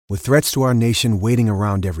With threats to our nation waiting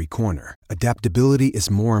around every corner, adaptability is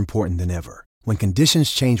more important than ever. When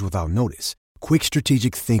conditions change without notice, quick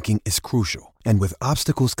strategic thinking is crucial. And with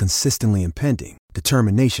obstacles consistently impending,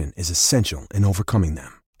 determination is essential in overcoming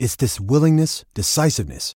them. It's this willingness,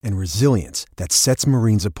 decisiveness, and resilience that sets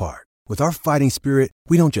Marines apart. With our fighting spirit,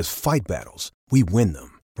 we don't just fight battles, we win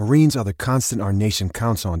them. Marines are the constant our nation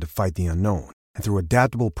counts on to fight the unknown. And through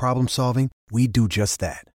adaptable problem solving, we do just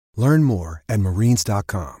that. Learn more at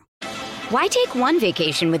marines.com. Why take one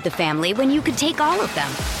vacation with the family when you could take all of them?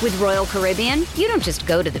 With Royal Caribbean, you don't just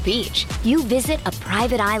go to the beach. You visit a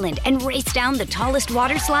private island and race down the tallest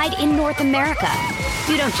water slide in North America.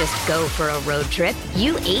 You don't just go for a road trip.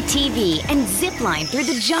 You ATV and zip line through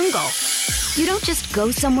the jungle. You don't just go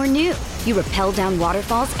somewhere new. You rappel down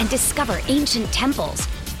waterfalls and discover ancient temples.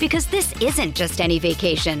 Because this isn't just any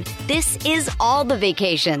vacation. This is all the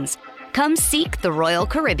vacations. Come seek the Royal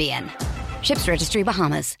Caribbean. Ships Registry,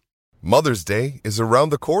 Bahamas. Mother's Day is around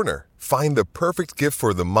the corner. Find the perfect gift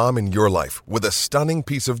for the mom in your life with a stunning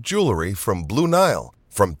piece of jewelry from Blue Nile.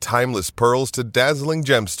 From timeless pearls to dazzling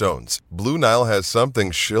gemstones, Blue Nile has something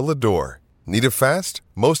she'll adore. Need it fast?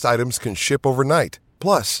 Most items can ship overnight.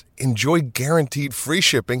 Plus, enjoy guaranteed free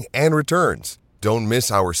shipping and returns. Don't miss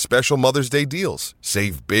our special Mother's Day deals.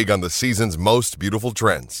 Save big on the season's most beautiful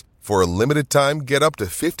trends. For a limited time, get up to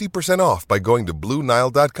 50% off by going to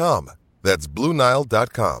BlueNile.com. That's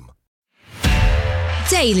BlueNile.com.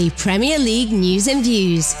 Daily Premier League news and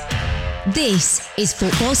views. This is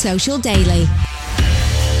Football Social Daily.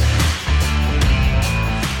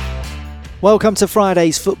 Welcome to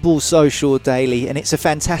Friday's Football Social Daily, and it's a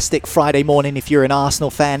fantastic Friday morning if you're an Arsenal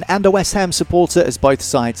fan and a West Ham supporter, as both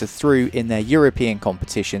sides are through in their European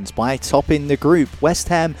competitions by topping the group. West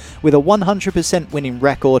Ham with a 100% winning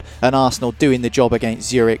record, and Arsenal doing the job against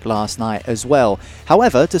Zurich last night as well.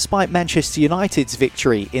 However, despite Manchester United's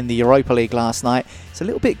victory in the Europa League last night, it's a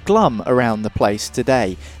little bit glum around the place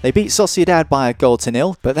today. They beat Sociedad by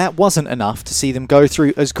 1-0, but that wasn't enough to see them go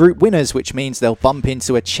through as group winners, which means they'll bump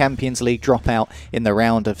into a Champions League dropout in the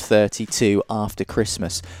round of 32 after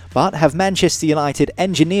Christmas. But have Manchester United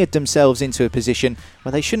engineered themselves into a position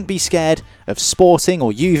where they shouldn't be scared of Sporting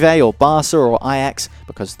or Juve or Barca or Ajax,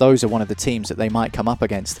 because those are one of the teams that they might come up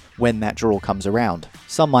against when that draw comes around.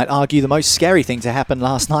 Some might argue the most scary thing to happen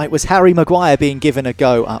last night was Harry Maguire being given a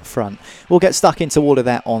go up front. We'll get stuck into all of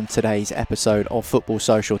that on today's episode of Football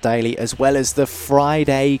Social Daily, as well as the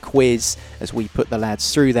Friday quiz as we put the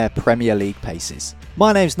lads through their Premier League paces.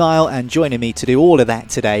 My name's Niall, and joining me to do all of that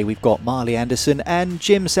today, we've got Marley Anderson and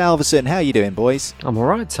Jim Salverson. How you doing, boys? I'm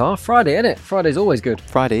alright, Tar. Friday, innit? Friday's always good.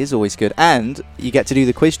 Friday is always good. And you get to do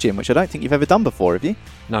the quiz, Jim, which I don't think you've ever done before, have you?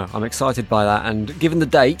 No, I'm excited by that. And given the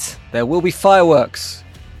date, there will be fireworks.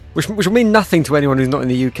 Which will mean nothing to anyone who's not in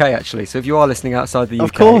the UK, actually. So if you are listening outside the UK,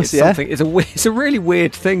 of course, it's a really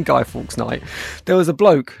weird thing, Guy Fawkes Night. There was a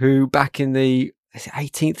bloke who, back in the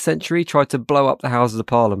 18th century, tried to blow up the Houses of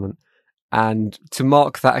Parliament. And to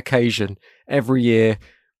mark that occasion, every year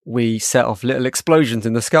we set off little explosions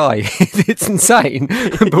in the sky. It's insane,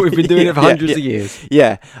 but we've been doing it for hundreds of years.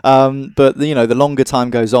 Yeah, but the longer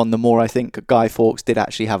time goes on, the more I think Guy Fawkes did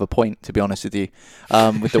actually have a point, to be honest with you,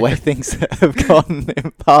 with the way things have gone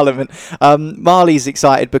in Parliament. Marley's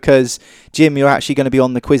excited because, Jim, you're actually going to be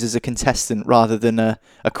on the quiz as a contestant rather than a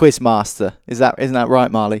quiz master. Isn't that right,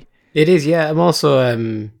 Marley? It is, yeah. I'm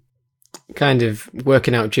also kind of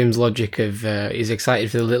working out Jim's logic of he's excited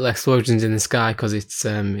for the little explosions in the sky because it's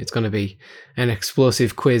going to be an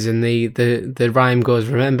explosive quiz, and the rhyme goes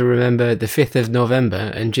remember the 5th of November,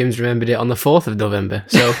 and Jim's remembered it on the 4th of November.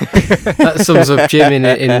 So that sums up Jim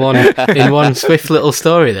in one swift little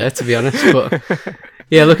story there, to be honest. But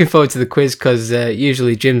yeah, looking forward to the quiz because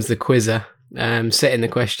usually Jim's the quizzer. Setting the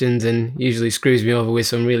questions, and usually screws me over with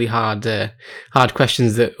some really hard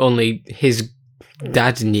questions that only his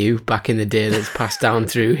dad knew back in the day, that's passed down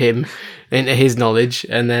through him into his knowledge,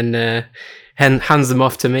 and then hands them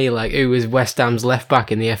off to me, like who was West Ham's left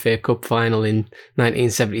back in the FA Cup final in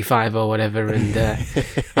 1975 or whatever, and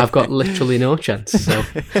I've got literally no chance. So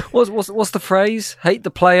what's the phrase? Hate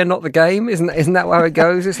the player, not the game. Isn't that how it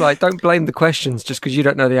goes? It's like, don't blame the questions just because you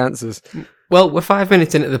don't know the answers. Well, we're 5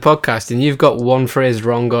 minutes into the podcast, and you've got one phrase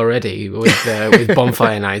wrong already with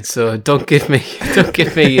Bonfire Night. So don't give me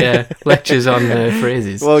lectures on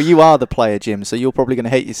phrases. Well, you are the player, Jim, so you're probably going to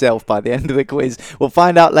hate yourself by the end of the quiz. We'll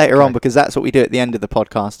find out later on, because that's what we do at the end of the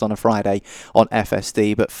podcast on a Friday on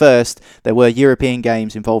FSD. But first, there were European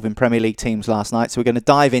games involving Premier League teams last night, so we're going to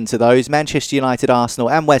dive into those. Manchester United,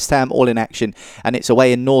 Arsenal, and West Ham all in action, and it's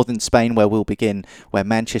away in northern Spain where we'll begin, where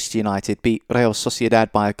Manchester United beat Real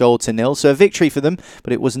Sociedad by 1-0. So a victory for them,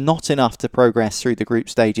 but it was not enough to progress through the group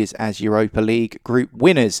stages as Europa League group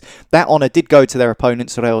winners. That honour did go to their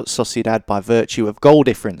opponents Real Sociedad by virtue of goal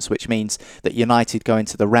difference, which means that United go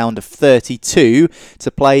into the round of 32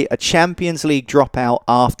 to play a Champions League dropout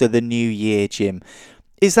after the new year, Jim.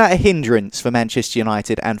 Is that a hindrance for Manchester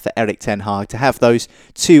United and for Erik ten Hag to have those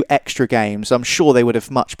 2 extra games? I'm sure they would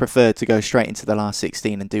have much preferred to go straight into the last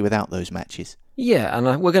 16 and do without those matches. Yeah,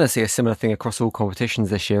 and we're going to see a similar thing across all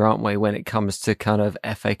competitions this year, aren't we, when it comes to kind of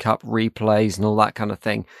FA Cup replays and all that kind of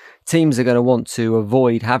thing. Teams are going to want to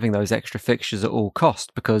avoid having those extra fixtures at all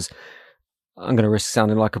cost, because I'm going to risk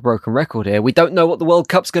sounding like a broken record here. We don't know what the World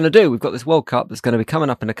Cup's going to do. We've got this World Cup that's going to be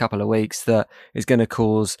coming up in a couple of weeks that is going to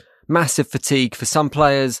cause massive fatigue for some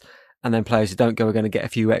players, and then players who don't go are going to get a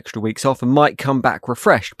few extra weeks off and might come back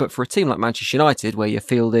refreshed. But for a team like Manchester United, where you're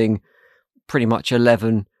fielding pretty much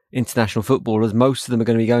 11 international footballers, most of them are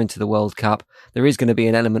going to be going to the World Cup, there is going to be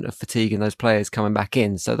an element of fatigue in those players coming back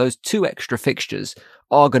in. So those 2 extra fixtures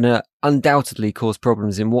are going to undoubtedly cause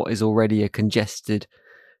problems in what is already a congested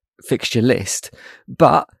fixture list.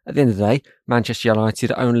 But at the end of the day, Manchester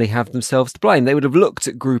United only have themselves to blame. They would have looked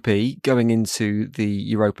at Group E going into the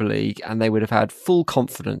Europa League, and they would have had full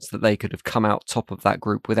confidence that they could have come out top of that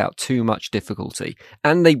group without too much difficulty.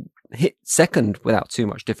 And they hit second without too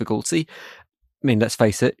much difficulty. I mean, let's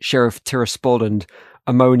face it, Sheriff Tiraspol and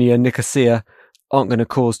Ammonia Nicosia aren't going to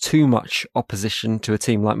cause too much opposition to a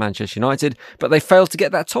team like Manchester United, but they failed to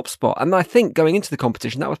get that top spot. And I think going into the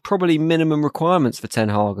competition, that was probably minimum requirements for Ten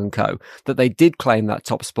Hag and co, that they did claim that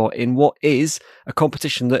top spot in what is a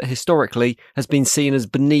competition that historically has been seen as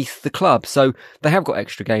beneath the club. So they have got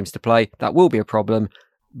extra games to play. That will be a problem,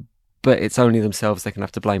 but it's only themselves they can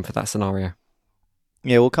have to blame for that scenario.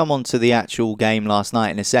 Yeah, we'll come on to the actual game last night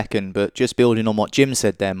in a second, but just building on what Jim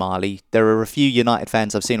said there, Marley, there are a few United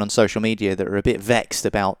fans I've seen on social media that are a bit vexed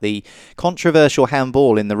about the controversial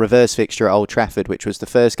handball in the reverse fixture at Old Trafford, which was the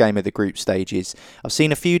first game of the group stages. I've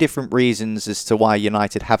seen a few different reasons as to why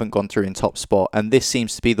United haven't gone through in top spot, and this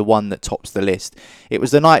seems to be the one that tops the list. It was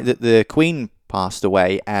the night that the Queen passed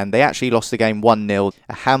away, and they actually lost the game 1-0,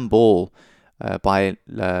 a handball by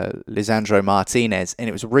Lisandro Martinez, and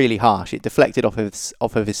it was really harsh. It deflected off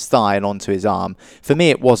of his thigh and onto his arm. For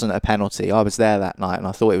me, it wasn't a penalty. I was there that night and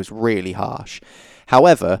I thought it was really harsh.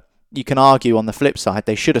 However, you can argue on the flip side,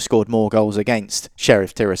 they should have scored more goals against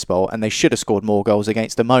Sheriff Tiraspol, and they should have scored more goals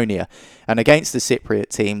against Ammonia. And against the Cypriot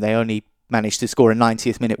team, they only managed to score a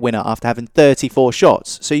 90th minute winner after having 34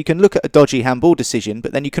 shots. So you can look at a dodgy handball decision,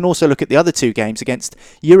 but then you can also look at the other 2 games against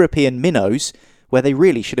European minnows, where they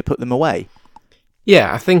really should have put them away.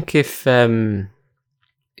 Yeah, I think if you're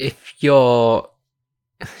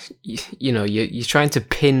you're trying to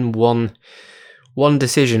pin one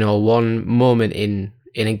decision or one moment in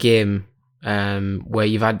a game where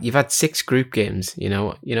you've had 6 group games, you know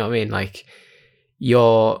what I mean? Like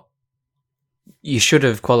you should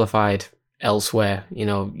have qualified elsewhere.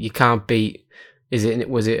 You can't beat. Was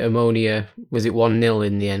it Ammonia? Was it 1-0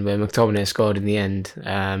 in the end where McTominay scored in the end?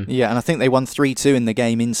 Yeah, and I think they won 3-2 in the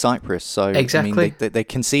game in Cyprus. So exactly, I mean, they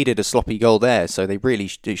conceded a sloppy goal there, so they really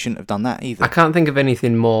shouldn't have done that either. I can't think of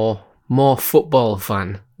anything more football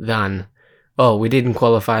fan than we didn't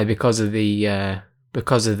qualify because of the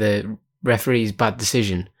referee's bad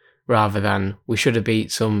decision, rather than we should have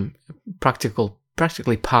beat some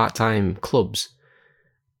practically part-time clubs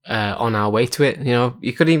on our way to it.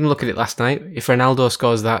 You could even look at it last night. If Ronaldo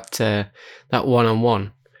scores that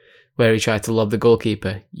one-on-one where he tried to lob the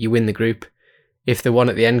goalkeeper, you win the group. If the one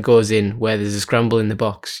at the end goes in where there's a scramble in the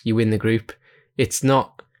box, you win the group. It's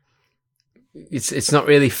not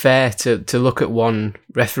really fair to look at one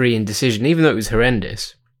refereeing decision, even though it was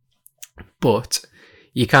horrendous. But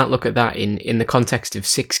you can't look at that in the context of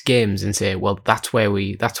 6 games and say, well, that's why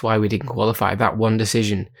we didn't qualify. That one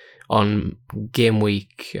decision on game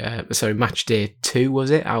week, match day 2, was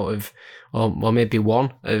it, out of, or maybe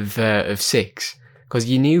 1 of 6, because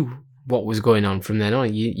you knew what was going on from then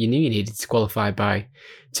on. You knew you needed to qualify by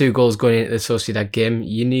 2 goals going into the Sociedad game.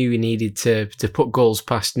 You knew you needed to put goals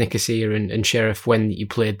past Nicosia and Sheriff when you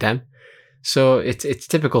played them. So it's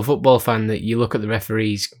typical football fan that you look at the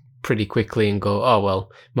referees pretty quickly and go, oh well,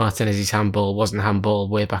 Martinez's handball wasn't handball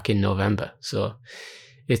way back in November. So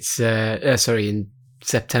it's in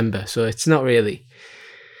September. So it's not really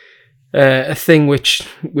a thing which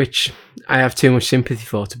I have too much sympathy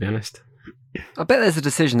for, to be honest. I bet there's a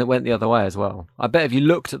decision that went the other way as well. I bet if you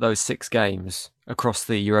looked at those 6 games across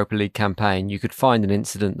the Europa League campaign, you could find an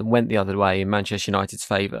incident that went the other way in Manchester United's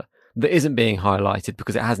favour that isn't being highlighted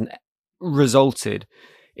because it hasn't resulted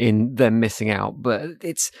in them missing out. But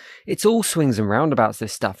it's all swings and roundabouts,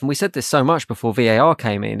 this stuff. And we said this so much before VAR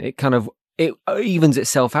came in. It kind of it evens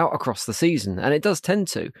itself out across the season, and it does tend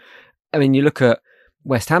to. I mean, you look at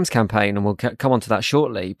West Ham's campaign, and we'll come on to that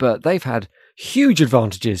shortly, but they've had huge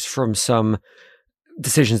advantages from some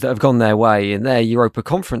decisions that have gone their way in their Europa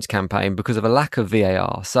Conference campaign because of a lack of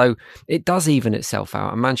VAR. So it does even itself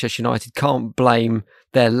out, and Manchester United can't blame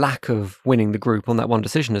their lack of winning the group on that one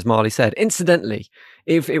decision, as Marley said. Incidentally,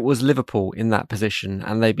 if it was Liverpool in that position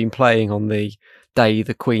and they'd been playing on the day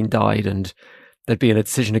the Queen died and there'd been a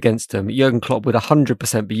decision against them, Jurgen Klopp would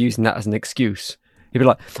 100% be using that as an excuse. He'd be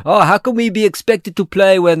like, oh, how can we be expected to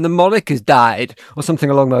play when the monarch has died? Or something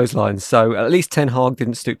along those lines. So at least Ten Hag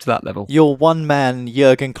didn't stoop to that level. Your one-man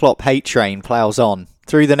Jurgen Klopp hate train plows on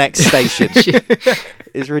through the next station.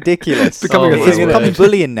 It's ridiculous. It's becoming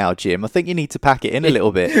bullying now, Jim. I think you need to pack it in a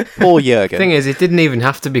little bit. Poor Jurgen. The thing is, it didn't even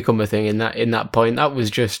have to become a thing in that point. That was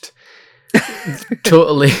just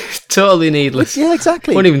totally needless. Yeah,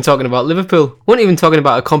 exactly. Weren't even talking about Liverpool. Weren't even talking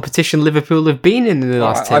about a competition Liverpool have been in the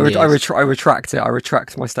last 10 years. I retract it. I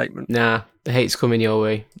retract my statement. Nah, the hate's coming your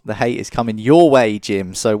way. The hate is coming your way,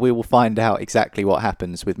 Jim. So we will find out exactly what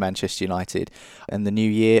happens with Manchester United in the new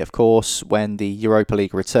year, of course, when the Europa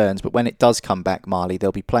League returns. But when it does come back, Marley,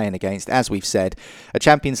 they'll be playing against, as we've said, a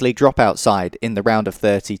Champions League dropout side in the round of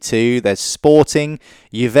 32. There's Sporting,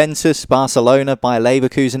 Juventus, Barcelona, Bayer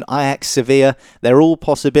Leverkusen, Ajax, Sevilla. They're all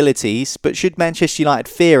possibilities. But should Manchester United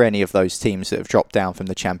fear any of those teams that have dropped down from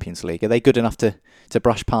the Champions League? Are they good enough to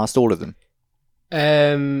brush past all of them?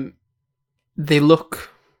 They look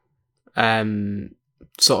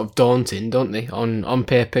sort of daunting, don't they? On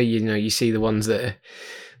paper, you see the ones that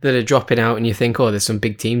are dropping out, and you think, oh, there's some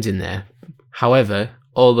big teams in there. However,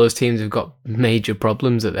 all those teams have got major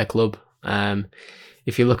problems at their club.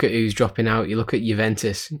 If you look at who's dropping out, you look at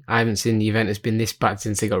Juventus. I haven't seen Juventus been this bad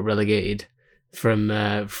since they got relegated from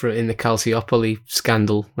in the Calciopoli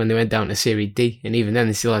scandal when they went down to Serie D, and even then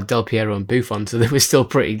they still had Del Piero and Buffon, so they were still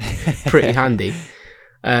pretty handy.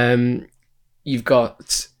 You've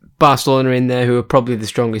got Barcelona in there, who are probably the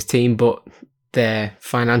strongest team, but their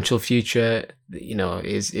financial future,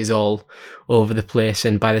 is all over the place.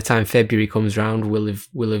 And by the time February comes round, we'll have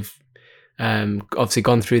obviously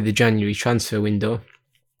gone through the January transfer window,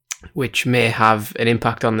 which may have an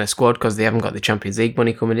impact on their squad because they haven't got the Champions League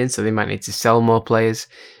money coming in, so they might need to sell more players.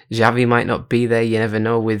 Xavi might not be there. You never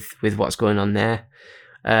know with what's going on there.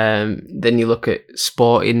 Then you look at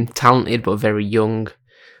Sporting, talented but very young.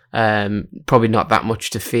 Probably not that much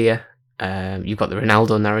to fear. You've got the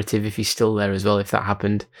Ronaldo narrative if he's still there as well, if that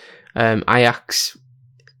happened. Ajax,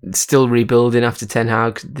 still rebuilding after Ten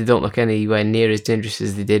Hag. They don't look anywhere near as dangerous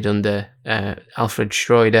as they did under Alfred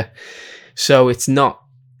Schroeder. So it's not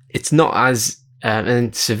as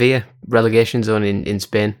and Sevilla relegation zone in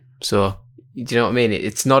Spain. So do you know what I mean?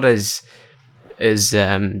 It's not as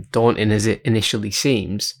daunting as it initially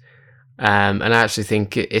seems. And I actually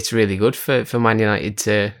think it's really good for Man United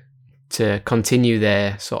to continue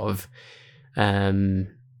their sort of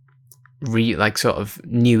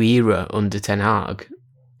new era under Ten Hag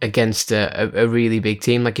against a really big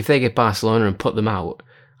team. Like if they get Barcelona and put them out,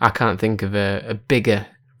 I can't think of a bigger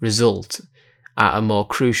result at a more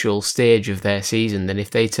crucial stage of their season than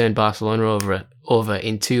if they turn Barcelona over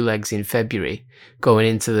in two legs in February, going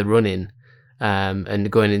into the run-in.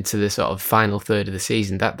 And going into the sort of final third of the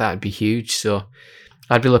season, that'd be huge. So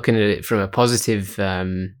I'd be looking at it from a positive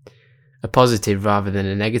rather than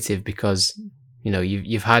a negative, because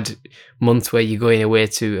you've had months where you're going away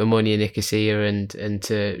to Omonia Nicosia and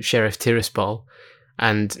to Sheriff Tiraspol,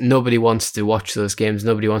 and nobody wants to watch those games.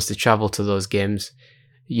 Nobody wants to travel to those games.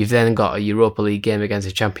 You've then got a Europa League game against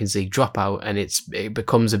a Champions League dropout, and it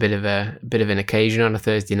becomes a bit of an occasion on a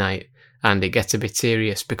Thursday night. And it gets a bit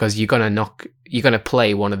serious because you're gonna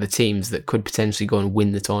play one of the teams that could potentially go and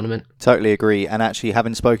win the tournament. Totally agree. And actually,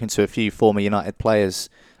 having spoken to a few former United players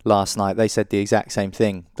last night, they said the exact same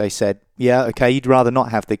thing. They said, yeah, okay, you'd rather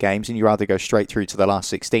not have the games and you'd rather go straight through to the last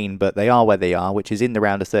 16, but they are where they are, which is in the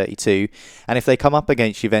round of 32. And if they come up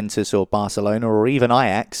against Juventus or Barcelona or even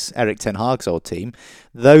Ajax, Erik Ten Hag's old team,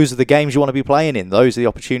 those are the games you want to be playing in. Those are the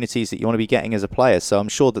opportunities that you want to be getting as a player. So I'm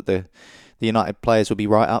sure that the United players will be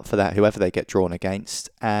right up for that, whoever they get drawn against.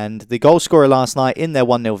 And the goal scorer last night in their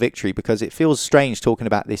 1-0 victory, because it feels strange talking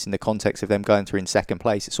about this in the context of them going through in second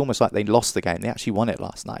place. It's almost like they lost the game. They actually won it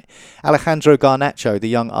last night. Alejandro Garnacho, the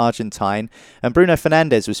young Argentine. And Bruno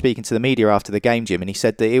Fernandes was speaking to the media after the game, Jim, and he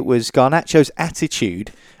said that it was Garnacho's attitude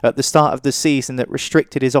at the start of the season that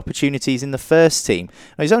restricted his opportunities in the first team.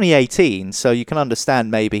 Now, he's only 18, so you can understand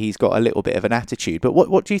maybe he's got a little bit of an attitude. But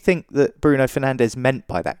what do you think that Bruno Fernandes meant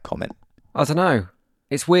by that comment? I don't know.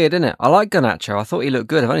 It's weird, isn't it? I like Garnacho. I thought he looked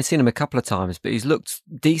good. I've only seen him a couple of times, but he's looked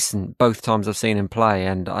decent both times I've seen him play.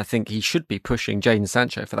 And I think he should be pushing Jadon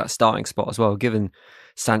Sancho for that starting spot as well, given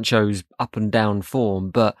Sancho's up and down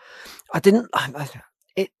form. But I don't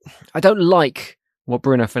like what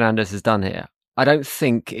Bruno Fernandes has done here. I don't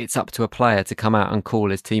think it's up to a player to come out and call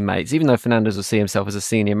his teammates, even though Fernandes will see himself as a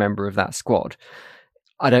senior member of that squad.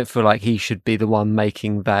 I don't feel like he should be the one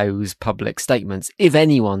making those public statements. If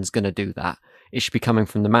anyone's going to do that, it should be coming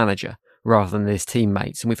from the manager rather than his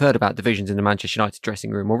teammates. And we've heard about divisions in the Manchester United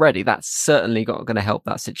dressing room already. That's certainly going to help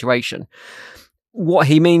that situation. What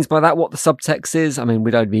he means by that, what the subtext is, I mean,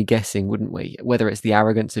 we'd only be guessing, wouldn't we? Whether it's the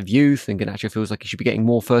arrogance of youth and Garnacho feels like he should be getting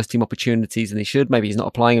more first-team opportunities than he should. Maybe he's not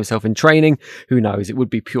applying himself in training. Who knows? It would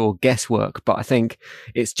be pure guesswork. But I think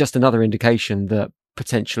it's just another indication that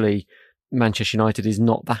potentially Manchester United is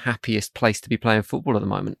not the happiest place to be playing football at the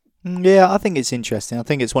moment. Yeah, I think it's interesting. I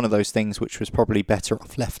think it's one of those things which was probably better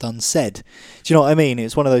off left unsaid. Do you know what I mean?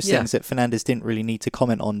 It's one of those things that Fernandes didn't really need to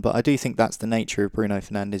comment on, but I do think that's the nature of Bruno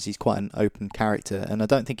Fernandes. He's quite an open character, and I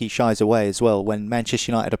don't think he shies away as well. When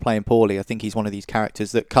Manchester United are playing poorly, I think he's one of these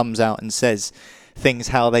characters that comes out and says things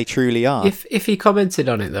how they truly are. If he commented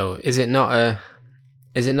on it though, is it not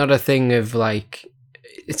a thing of like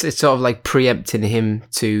it's sort of like preempting him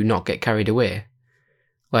to not get carried away?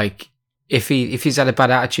 Like if he's had a bad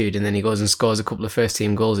attitude and then he goes and scores a couple of first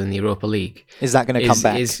team goals in the Europa League, is that going to come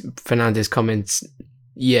back? Is Fernandes' comments,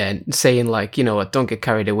 saying like, you know what, don't get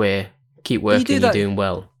carried away, keep working, you're doing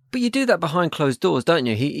well. But you do that behind closed doors, don't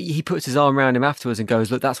you? He puts his arm around him afterwards and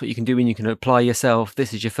goes, look, that's what you can do when you can apply yourself.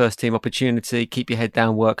 This is your first team opportunity. Keep your head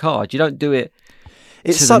down, work hard. You don't do it.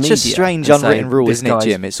 It's such a strange unwritten rule, isn't it,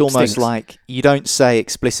 Jim? It's almost like you don't say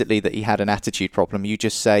explicitly that he had an attitude problem. You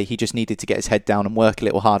just say he just needed to get his head down and work a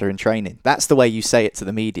little harder in training. That's the way you say it to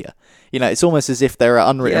the media. You know, it's almost as if there are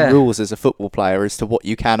unwritten rules as a football player as to what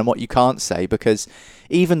you can and what you can't say, because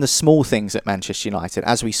even the small things at Manchester United,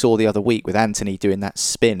 as we saw the other week with Anthony doing that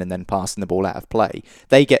spin and then passing the ball out of play,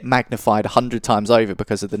 they get magnified 100 times over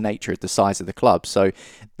because of the nature of the size of the club. So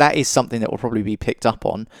that is something that will probably be picked up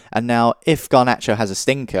on. And now if Garnacho has a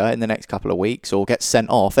stinker in the next couple of weeks or gets sent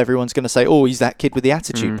off, everyone's going to say, oh, he's that kid with the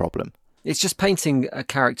attitude problem. It's just painting a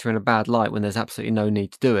character in a bad light when there's absolutely no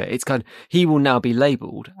need to do it. It's kind of, he will now be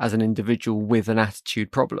labelled as an individual with an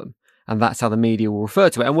attitude problem. And that's how the media will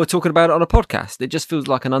refer to it. And we're talking about it on a podcast. It just feels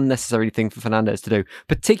like an unnecessary thing for Fernandes to do,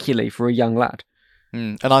 particularly for a young lad.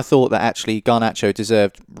 And I thought that actually Garnacho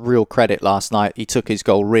deserved real credit last night. He took his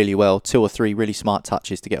goal really well, 2 or 3 really smart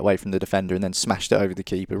touches to get away from the defender and then smashed it over the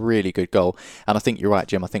keeper. Really good goal. And I think you're right,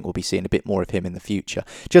 Jim. I think we'll be seeing a bit more of him in the future.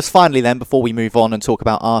 Just finally then, before we move on and talk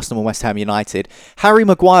about Arsenal and West Ham United, Harry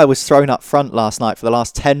Maguire was thrown up front last night for the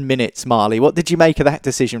last 10 minutes, Marley. What did you make of that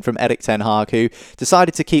decision from Erik ten Hag, who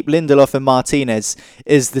decided to keep Lindelof and Martinez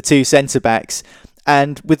as the 2 centre-backs?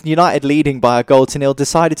 And with United leading by a 0-0,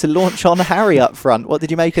 decided to launch on Harry up front. What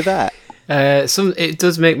did you make of that? It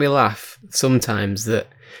does make me laugh sometimes that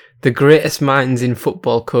the greatest minds in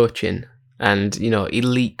football coaching and, you know,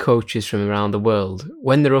 elite coaches from around the world,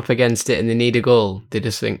 when they're up against it and they need a goal, they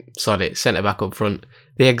just think, sod it, centre back up front.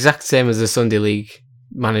 The exact same as the Sunday League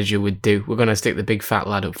manager would do. We're going to stick the big fat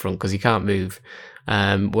lad up front because he can't move.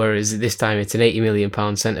 Whereas this time it's an £80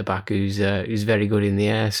 million centre back who's very good in the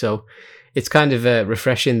air. So it's kind of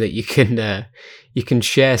refreshing that you can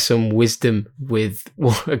share some wisdom with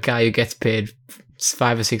a guy who gets paid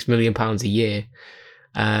 £5 or £6 million a year.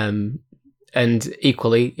 And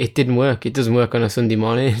equally, it didn't work. It doesn't work on a Sunday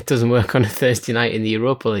morning. It doesn't work on a Thursday night in the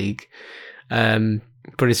Europa League. But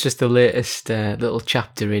it's just the latest little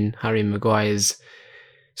chapter in Harry Maguire's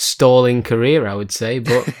stalling career, I would say.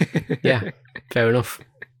 But yeah, fair enough.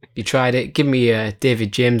 You tried it. Give me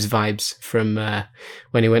David James vibes from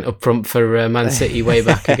when he went up front for Man City way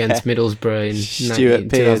back against Middlesbrough in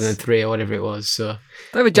 2003 or whatever it was. So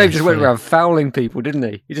David James just went around fouling people, didn't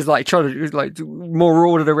he? He just tried to more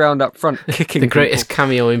ordered around up front, kicking the greatest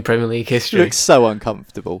cameo in Premier League history. Looks so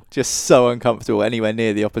uncomfortable, just so uncomfortable anywhere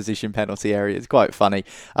near the opposition penalty area. It's quite funny.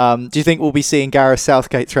 Do you think we'll be seeing Gareth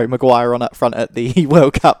Southgate throw Maguire on up front at the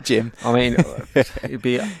World Cup, Jim? I mean, it'd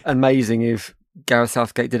be amazing if Gareth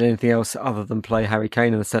Southgate did anything else other than play Harry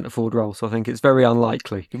Kane in the centre-forward role, so I think it's very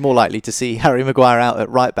unlikely. You're more likely to see Harry Maguire out at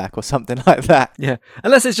right-back or something like that. Yeah,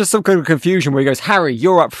 unless it's just some kind of confusion where he goes, Harry,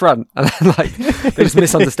 you're up front, and then they just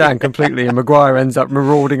misunderstand completely and Maguire ends up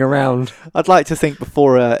marauding around. I'd like to think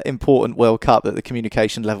before an important World Cup that the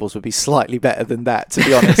communication levels would be slightly better than that, to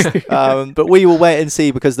be honest. But we will wait and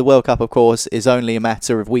see, because the World Cup, of course, is only a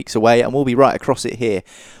matter of weeks away, and we'll be right across it here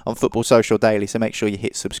on Football Social Daily, so make sure you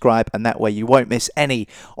hit subscribe, and that way you won't won't miss any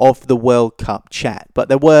of the World Cup chat. But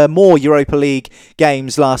there were more Europa League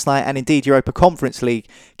games last night, and indeed Europa Conference League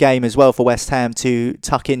game as well for West Ham to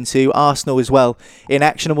tuck into. Arsenal as well in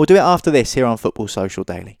action, and we'll do it after this here on Football Social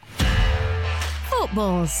Daily.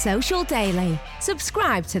 Football Social Daily.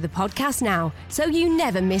 Subscribe to the podcast now so you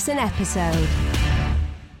never miss an episode.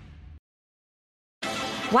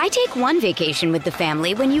 Why take one vacation with the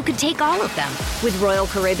family when you could take all of them? With Royal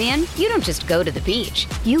Caribbean, you don't just go to the beach.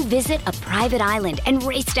 You visit a private island and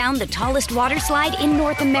race down the tallest water slide in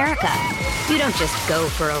North America. You don't just go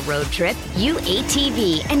for a road trip. You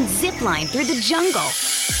ATV and zip line through the jungle.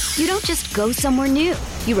 You don't just go somewhere new.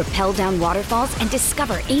 You rappel down waterfalls and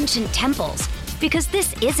discover ancient temples. Because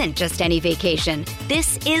this isn't just any vacation.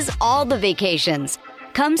 This is all the vacations.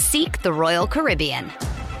 Come seek the Royal Caribbean.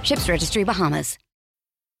 Ships Registry, Bahamas.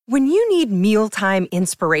 When you need mealtime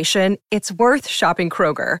inspiration, it's worth shopping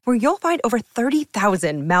Kroger, where you'll find over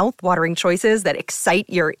 30,000 mouth-watering choices that excite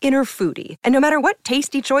your inner foodie. And no matter what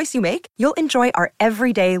tasty choice you make, you'll enjoy our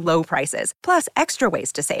everyday low prices, plus extra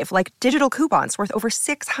ways to save, like digital coupons worth over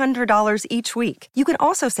 $600 each week. You can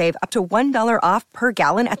also save up to $1 off per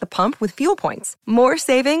gallon at the pump with fuel points. More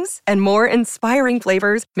savings and more inspiring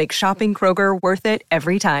flavors make shopping Kroger worth it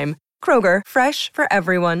every time. Kroger, fresh for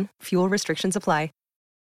everyone. Fuel restrictions apply.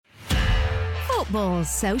 Football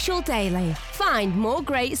Social Daily. Find more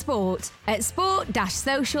great sport at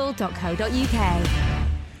sport-social.co.uk.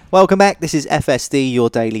 Welcome back. This is FSD, your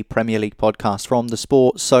daily Premier League podcast from the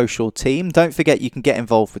Sport Social team. Don't forget you can get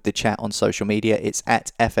involved with the chat on social media. It's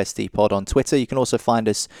at FSD Pod on Twitter. You can also find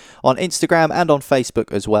us on Instagram and on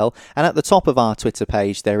Facebook as well. And at the top of our Twitter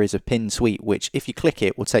page, there is a pinned tweet, which if you click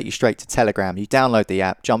it, will take you straight to Telegram. You download the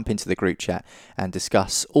app, jump into the group chat and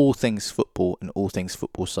discuss all things football and all things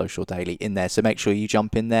Football Social Daily in there. So make sure you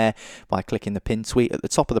jump in there by clicking the pinned tweet at the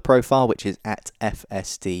top of the profile, which is at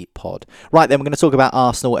FSD Pod. Right then, we're going to talk about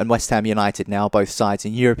Arsenal and West Ham United now, both sides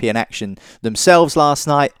in European action themselves last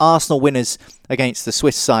night. Arsenal winners against the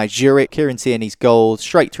Swiss side Zurich. Kieran Tierney's goal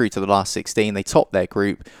straight through to the last 16. They topped their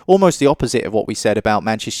group. Almost the opposite of what we said about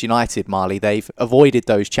Manchester United, Marley. They've avoided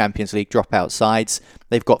those Champions League dropout sides.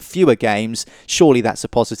 They've got fewer games. Surely that's a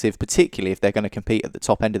positive, particularly if they're going to compete at the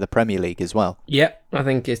top end of the Premier League as well. Yeah, I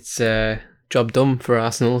think it's job done for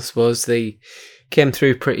Arsenal. I suppose they came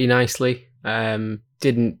through pretty nicely.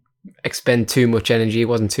 Didn't expend too much energy. It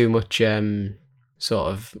wasn't too much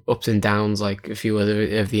sort of ups and downs like a few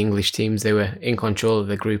other of the English teams. They were in control of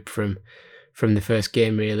the group from the first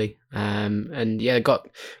game, really. And yeah, got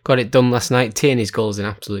it done last night. Tierney's goal is an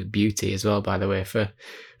absolute beauty as well, by the way, for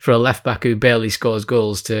a left back who barely scores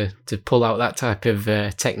goals to pull out that type of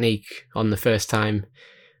technique on the first time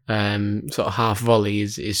sort of half volley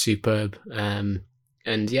is superb. And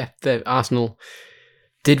yeah, the Arsenal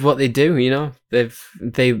did what they do, you know. They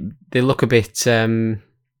look a bit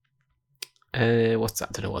what's that?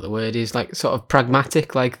 I don't know what the word is. Like sort of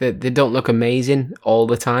pragmatic. Like they don't look amazing all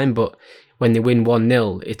the time, but when they win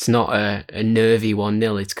 1-0, it's not a nervy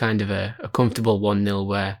 1-0. It's kind of a comfortable 1-0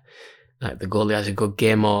 where like the goalie has a good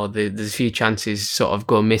game or there's a few chances sort of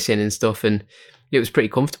go missing and stuff, and it was pretty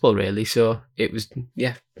comfortable really. So it was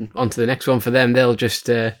on to the next one for them. They'll just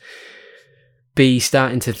be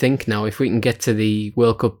starting to think now, if we can get to the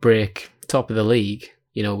World Cup break top of the league,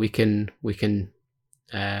 you know, we can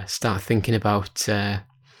start thinking about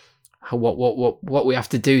what we have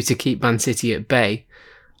to do to keep Man City at bay,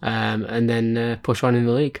 and then push on in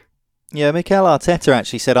the league. Yeah, Mikel Arteta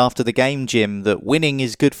actually said after the game, Jim, that winning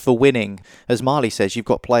is good for winning. As Marley says, you've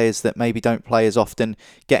got players that maybe don't play as often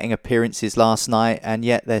getting appearances last night, and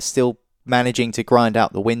yet they're still managing to grind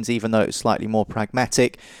out the wins, even though it's slightly more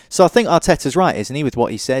pragmatic. So I think Arteta's right, isn't he, with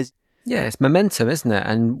what he says? Yeah, it's momentum, isn't it?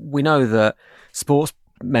 And we know that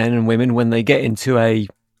sportsmen and women, when they get into a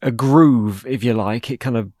groove, if you like, it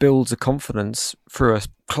kind of builds a confidence through a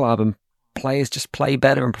club, and players just play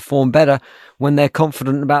better and perform better when they're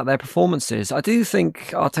confident about their performances. I do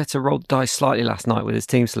think Arteta rolled the dice slightly last night with his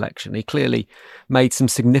team selection. He clearly made some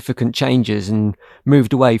significant changes and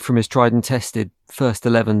moved away from his tried and tested first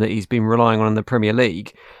 11 that he's been relying on in the Premier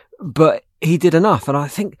League. But he did enough, and I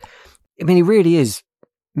mean, he really is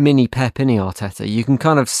mini Pep, isn't he, Arteta? You can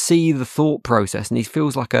kind of see the thought process, and he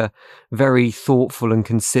feels like a very thoughtful and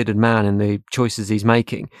considered man in the choices he's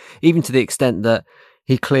making, even to the extent that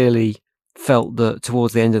he clearly felt that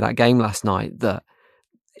towards the end of that game last night that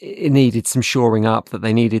it needed some shoring up, that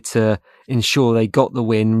they needed to ensure they got the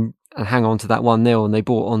win and hang on to that 1-0, and they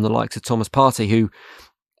brought on the likes of Thomas Partey, who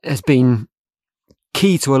has been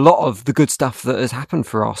key to a lot of the good stuff that has happened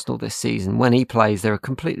for Arsenal this season. When he plays, they're a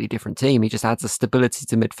completely different team. He just adds a stability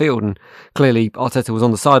to midfield, and clearly Arteta was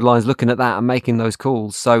on the sidelines looking at that and making those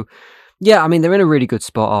calls. So Yeah, I mean, they're in a really good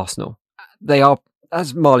spot, Arsenal. They are,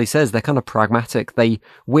 as Marley says, they're kind of pragmatic. They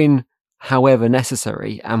win however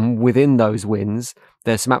necessary, and within those wins,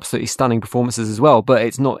 there's some absolutely stunning performances as well, but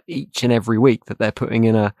it's not each and every week that they're putting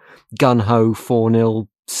in a gun-ho 4-0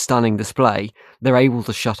 stunning display. They're able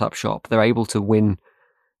to shut up shop. They're able to win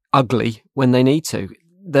ugly when they need to.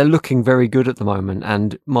 They're looking very good at the moment,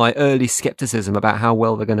 and my early scepticism about how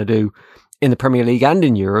well they're going to do in the Premier League and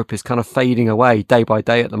in Europe is kind of fading away day by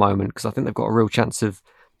day at the moment, because I think they've got a real chance of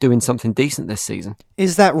doing something decent this season.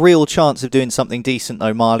 Is that real chance of doing something decent,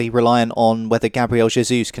 though, Marley, reliant on whether Gabriel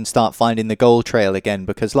Jesus can start finding the goal trail again?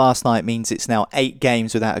 Because last night means it's now 8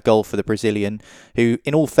 games without a goal for the Brazilian, who,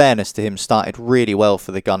 in all fairness to him, started really well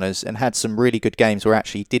for the Gunners and had some really good games where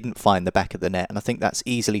actually didn't find the back of the net. And I think that's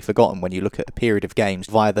easily forgotten when you look at a period of games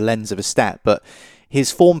via the lens of a stat. But his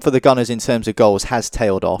form for the Gunners in terms of goals has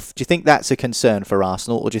tailed off. Do you think that's a concern for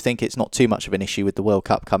Arsenal, or do you think it's not too much of an issue with the World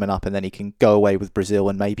Cup coming up and then he can go away with Brazil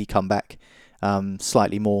and maybe come back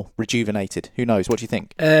slightly more rejuvenated? Who knows? What do you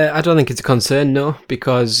think? I don't think it's a concern, no,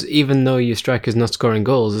 because even though your striker's not scoring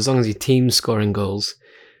goals, as long as your team's scoring goals,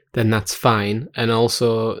 then that's fine. And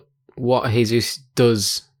also, what Jesus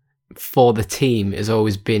does for the team has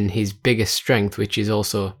always been his biggest strength, which is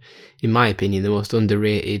also, in my opinion, the most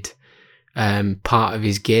underrated part of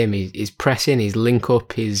his game. His pressing, his link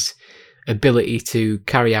up, his ability to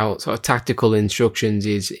carry out sort of tactical instructions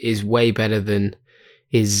is way better than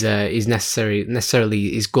his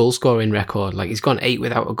necessarily his goal scoring record. Like, he's gone 8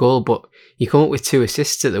 without a goal, but you come up with 2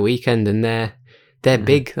 assists at the weekend, and they're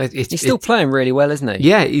big. He's still playing really well, isn't he?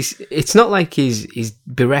 Yeah, it's not like he's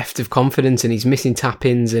bereft of confidence and he's missing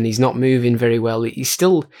tap-ins and he's not moving very well. He's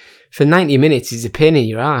still, for 90 minutes, he's a pain in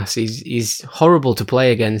your ass. He's horrible to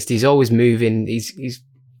play against. He's always moving. He's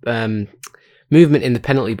movement in the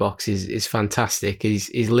penalty box is fantastic.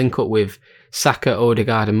 His link up with Saka,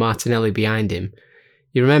 Odegaard and Martinelli behind him.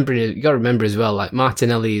 You got to remember as well, like,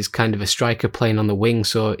 Martinelli is kind of a striker playing on the wing,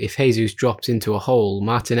 so if Jesus drops into a hole,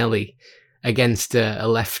 Martinelli against a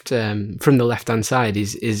left from the left hand side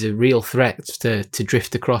is a real threat to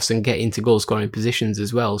drift across and get into goal scoring positions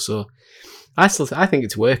as well. So I think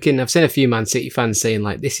it's working. I've seen a few Man City fans saying,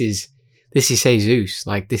 like, this is Jesus.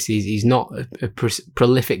 Like, he's not a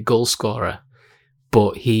prolific goal scorer,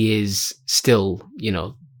 but he is still,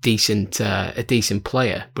 a decent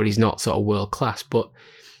player, but he's not sort of world class. But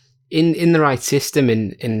in the right system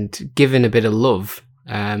and given a bit of love,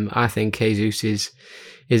 I think Jesus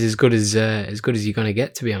is as good as you're going to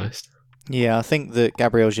get, to be honest. Yeah, I think that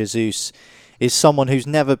Gabriel Jesus is someone who's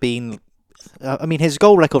never been... his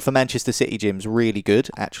goal record for Manchester City, Jim's really good,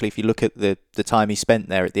 actually, if you look at the time he spent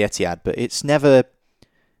there at the Etihad, but it's never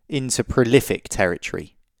into prolific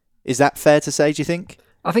territory. Is that fair to say, do you think?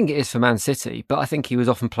 I think it is for Man City, but I think he was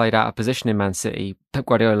often played out of position in Man City. Pep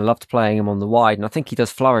Guardiola loved playing him on the wide, and I think he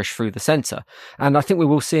does flourish through the centre. And I think we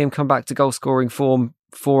will see him come back to goal-scoring form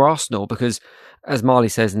for Arsenal, because, as Marley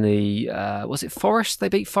says in the... was it Forest they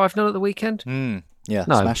beat 5-0 at the weekend? Yeah,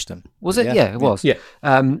 no. Smashed them. Was it? Yeah, it was. Yeah.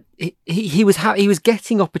 He was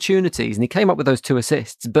getting opportunities, and he came up with those 2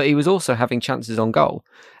 assists, but he was also having chances on goal.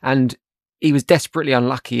 And he was desperately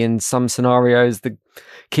unlucky in some scenarios. The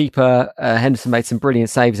keeper, Henderson, made some brilliant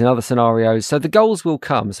saves in other scenarios. So the goals will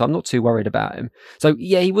come, so I'm not too worried about him. So,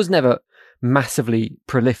 yeah, he was never massively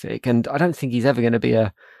prolific, and I don't think he's ever going to be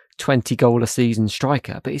a 20-goal-a-season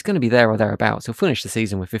striker, but he's going to be there or thereabouts. He'll finish the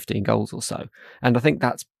season with 15 goals or so. And I think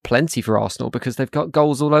that's plenty for Arsenal, because they've got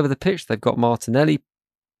goals all over the pitch. They've got Martinelli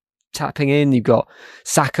tapping in. You've got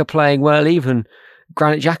Saka playing well. Even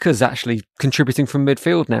Granit Xhaka's actually contributing from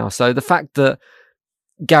midfield now. So the fact that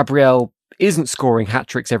Gabriel isn't scoring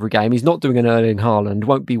hat-tricks every game, he's not doing an Erling Haaland,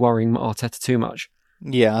 won't be worrying Arteta too much.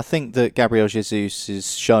 Yeah, I think that Gabriel Jesus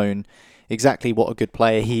has shown exactly what a good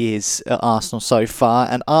player he is at Arsenal so far,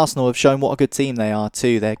 and Arsenal have shown what a good team they are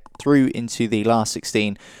too. They're through into the last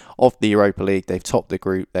 16 of the Europa League. They've topped the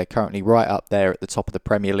group. They're currently right up there at the top of the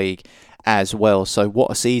Premier League as well. So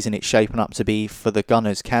what a season it's shaping up to be for the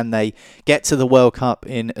Gunners. Can they get to the World Cup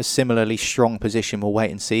in a similarly strong position? We'll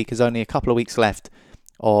wait and see, because only a couple of weeks left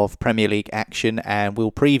of Premier League action, and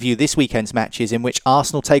we'll preview this weekend's matches, in which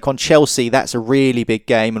Arsenal take on Chelsea. That's a really big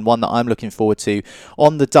game, and one that I'm looking forward to.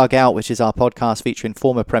 On the Dugout, which is our podcast featuring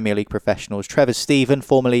former Premier League professionals, Trevor Stephen,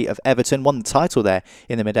 formerly of Everton, won the title there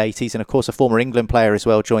in the mid-80s, and of course a former England player as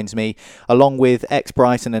well, joins me, along with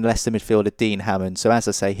ex-Brighton and Leicester midfielder Dean Hammond. So as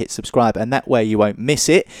I say, hit subscribe, and that way you won't miss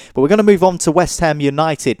it. But we're going to move on to West Ham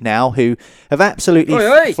United now, who have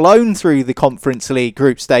absolutely flown through the Conference League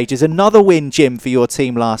group stages. Another win, Jim, for your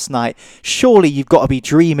team last night. Surely you've got to be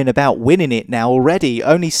dreaming about winning it now already.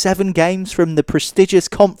 Only 7 games from the prestigious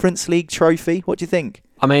Conference League trophy. What do you think?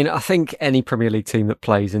 I mean, I think any Premier League team that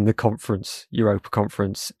plays in the conference, Europa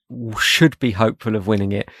Conference, should be hopeful of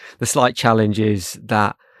winning it. The slight challenge is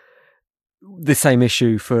that the same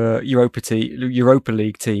issue for Europa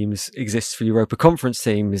League teams exists for Europa Conference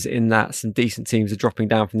teams, in that some decent teams are dropping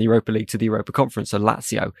down from the Europa League to the Europa Conference. So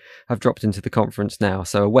Lazio have dropped into the conference now.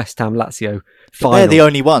 So a West Ham Lazio final. They're the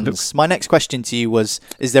only ones. My next question to you was,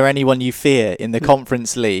 is there anyone you fear in the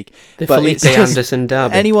Conference League? The Felipe Anderson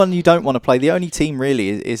derby. Anyone you don't want to play. The only team really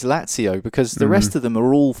is Lazio, because the rest of them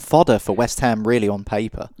are all fodder for West Ham really on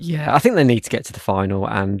paper. Yeah, I think they need to get to the final,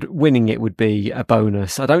 and winning it would be a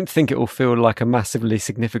bonus. I don't think it will feel like a massively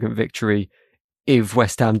significant victory if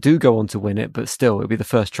West Ham do go on to win it, but still it'll be the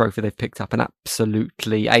first trophy they've picked up in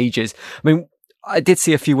absolutely ages. I mean, I did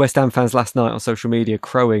see a few West Ham fans last night on social media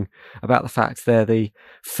crowing about the fact they're the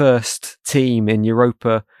first team in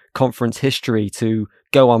Europa Conference history to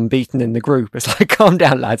go unbeaten in the group. It's like, calm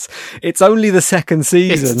down, lads. It's only the second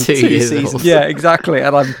season. It's 2 years old. Yeah, exactly.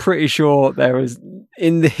 And I'm pretty sure there is,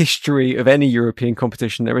 in the history of any European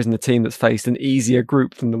competition, there isn't a team that's faced an easier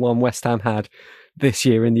group than the one West Ham had this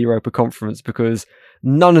year in the Europa Conference, because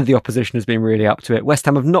none of the opposition has been really up to it. West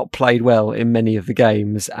Ham have not played well in many of the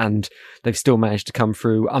games, and they've still managed to come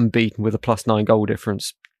through unbeaten with a +9 goal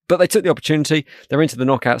difference. But they took the opportunity. They're into the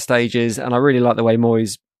knockout stages, and I really like the way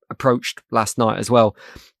Moyes approached last night as well.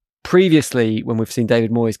 Previously, when we've seen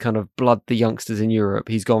David Moyes kind of blood the youngsters in Europe,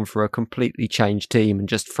 he's gone for a completely changed team and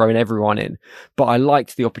just thrown everyone in. But I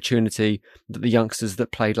liked the opportunity that the youngsters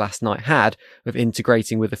that played last night had of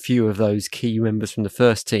integrating with a few of those key members from the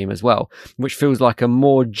first team as well, which feels like a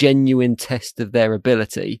more genuine test of their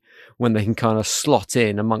ability when they can kind of slot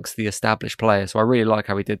in amongst the established players. So I really like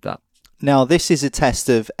how he did that. Now, this is a test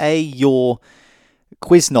of your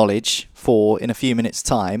quiz knowledge for in a few minutes'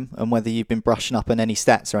 time, and whether you've been brushing up on any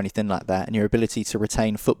stats or anything like that, and your ability to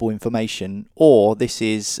retain football information, or this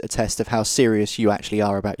is a test of how serious you actually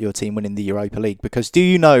are about your team winning the Europa League. Because do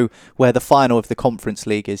you know where the final of the Conference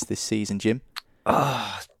League is this season, Jim?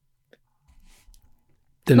 The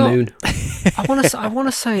moon. I want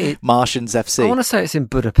to say it. Martians FC. I want to say it's in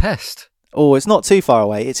Budapest. Oh, it's not too far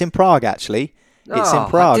away. It's in Prague, actually. It's in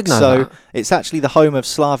Prague, I did know so that. It's actually the home of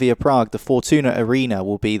Slavia Prague. The Fortuna Arena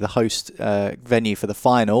will be the host venue for the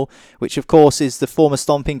final, which of course is the former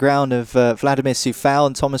stomping ground of Vladimir Sufal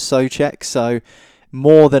and Thomas Souček. So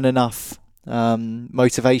more than enough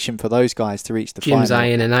motivation for those guys to reach the final. Jim's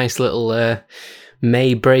eyeing a nice little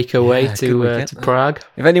May breakaway to Prague.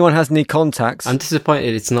 If anyone has any contacts, I'm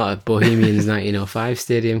disappointed it's not a Bohemians 1905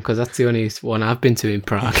 stadium, because that's the only one I've been to in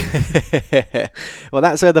Prague. Well,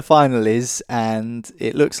 that's where the final is, and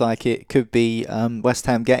it looks like it could be West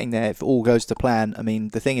Ham getting there if all goes to plan. I mean,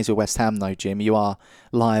 the thing is with West Ham though, Jim, you are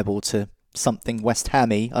liable to something West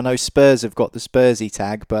Hammy. I know Spurs have got the Spursy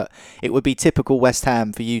tag, but it would be typical West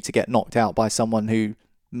Ham for you to get knocked out by someone who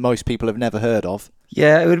most people have never heard of.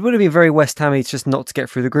 yeah, it would have been very West Hammy just not to get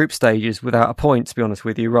through the group stages without a point, to be honest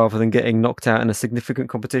with you, rather than getting knocked out in a significant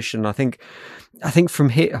competition. I think from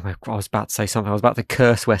here, I was about to say something. I was about to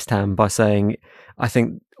curse West Ham by saying I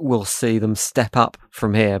think we'll see them step up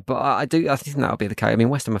from here, but I think that'll be the case. I mean,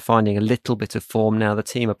 West Ham are finding a little bit of form now. The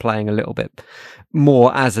team are playing a little bit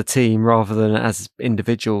more as a team rather than as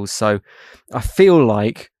individuals. So I feel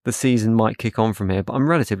like the season might kick on from here, but I'm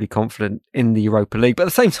relatively confident in the Europa League. But at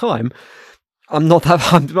the same time,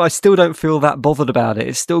 I still don't feel that bothered about it.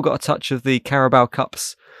 It's still got a touch of the Carabao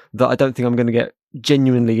Cups that I don't think I'm going to get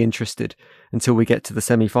genuinely interested until we get to the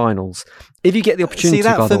semi-finals. If you get the opportunity, see,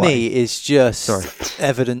 that by for the way, me is just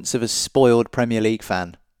evidence of a spoiled Premier League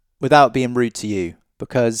fan, without being rude to you,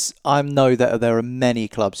 because I know that there are many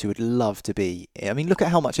clubs who would love to be. I mean, look at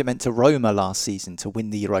how much it meant to Roma last season to win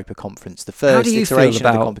the Europa Conference, the first iteration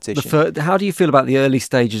of the competition. How do you feel about the early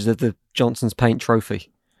stages of the Johnson's Paint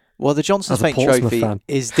Trophy? Well, the Johnson's As a Paint Portsmouth Trophy fan.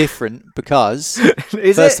 is different because,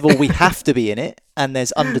 Is first it? of all, we have to be in it, and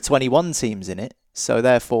there's under 21 teams in it. So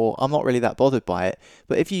therefore, I'm not really that bothered by it.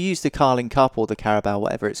 But if you use the Carling Cup or the Carabao,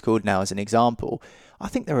 whatever it's called now, as an example, I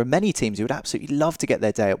think there are many teams who would absolutely love to get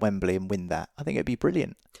their day at Wembley and win that. I think it'd be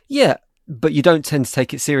brilliant. Yeah, but you don't tend to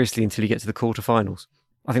take it seriously until you get to the quarterfinals.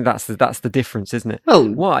 I think that's the difference, isn't it? Well,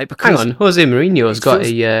 why? Because hang on, Jose Mourinho's got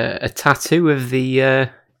feels- a tattoo of the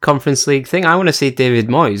Conference League thing. I want to see David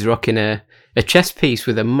Moyes rocking a chest piece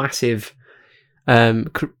with a massive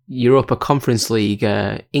Europa Conference League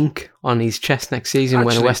ink on his chest next season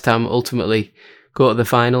when West Ham ultimately go to the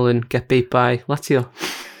final and get beat by Lazio.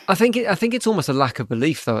 I think it's almost a lack of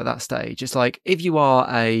belief though at that stage. It's like if you are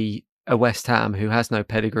a West Ham who has no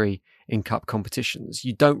pedigree in cup competitions,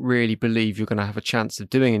 you don't really believe you're going to have a chance of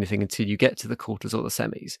doing anything until you get to the quarters or the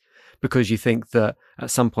semis, because you think that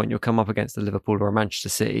at some point you'll come up against a Liverpool or a Manchester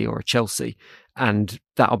City or a Chelsea, and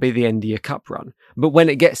that'll be the end of your cup run. But when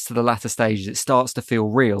it gets to the latter stages, it starts to feel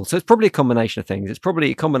real. So it's probably a combination of things. It's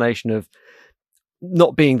probably a combination of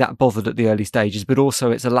not being that bothered at the early stages, but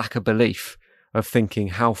also it's a lack of belief of thinking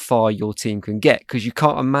how far your team can get, because you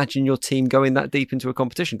can't imagine your team going that deep into a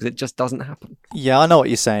competition because it just doesn't happen. Yeah, I know what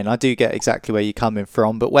you're saying. I do get exactly where you're coming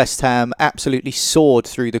from, but West Ham absolutely soared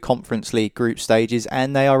through the Conference League group stages,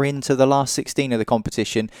 and they are into the last 16 of the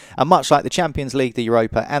competition. And much like the Champions League, the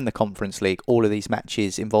Europa and the Conference League, all of these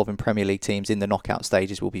matches involving Premier League teams in the knockout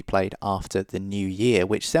stages will be played after the new year,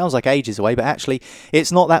 which sounds like ages away, but actually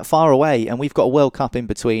it's not that far away, and we've got a World Cup in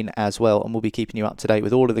between as well, and we'll be keeping you up to date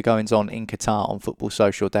with all of the goings on in Qatar on Football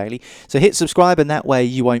Social Daily. So hit subscribe, and that way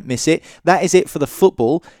you won't miss it. That is it for the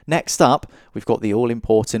football. Next up, we've got the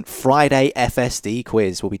all-important Friday FSD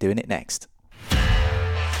quiz. We'll be doing it next.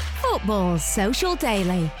 Football Social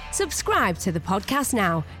Daily. Subscribe to the podcast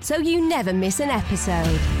now so you never miss an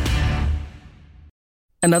episode.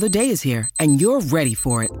 Another day is here, and you're ready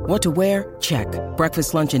for it. What to wear? Check.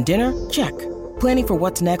 Breakfast, lunch, and dinner? Check. Planning for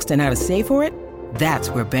what's next and how to save for it?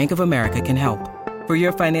 That's where Bank of America can help. For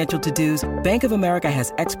your financial to-dos, Bank of America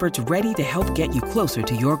has experts ready to help get you closer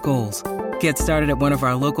to your goals. Get started at one of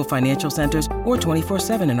our local financial centers or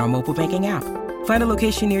 24/7 in our mobile banking app. Find a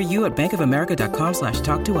location near you at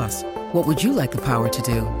bankofamerica.com/talktous. What would you like the power to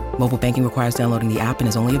do? Mobile banking requires downloading the app and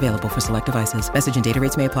is only available for select devices. Message and data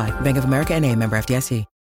rates may apply. Bank of America NA, member FDIC.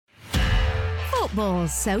 Football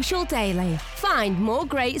Social Daily. Find more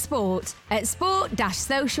great sport at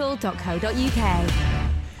sport-social.co.uk.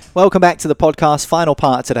 Welcome back to the podcast, final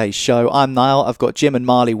part of today's show. I'm Niall, I've got Jim and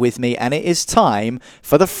Marley with me, and it is time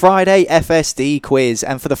for the Friday FSD quiz.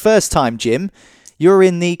 And for the first time, Jim, you're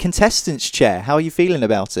in the contestants chair. How are you feeling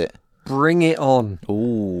about it? Bring it on.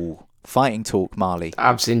 Ooh, fighting talk, Marley.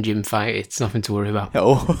 I've seen Jim fight. It's nothing to worry about.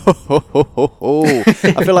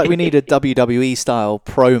 I feel like we need a WWE style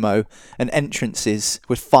promo and entrances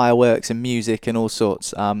with fireworks and music and all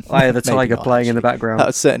sorts. I hear the tiger playing in the background. That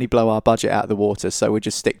would certainly blow our budget out of the water, so we'll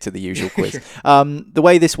just stick to the usual quiz. The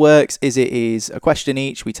way this works is it is a question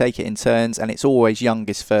each. We take it in turns, and it's always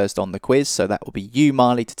youngest first on the quiz. So that will be you,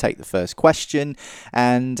 Marley, to take the first question.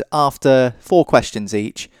 And after 4 questions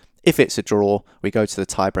each, if it's a draw, we go to the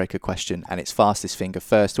tiebreaker question, and it's fastest finger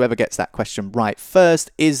first. Whoever gets that question right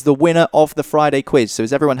first is the winner of the Friday quiz. So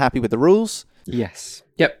is everyone happy with the rules? Yes.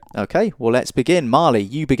 Yep. Okay, well, let's begin. Marley,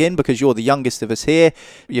 you begin because you're the youngest of us here.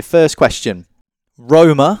 Your first question.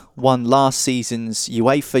 Roma won last season's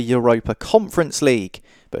UEFA Europa Conference League,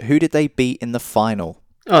 but who did they beat in the final?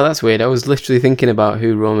 Oh, that's weird. I was literally thinking about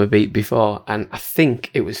who Roma beat before, and I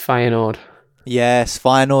think it was Feyenoord. Yes,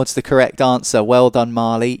 Feyenoord's the correct answer. Well done,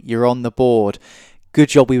 Marley. You're on the board. Good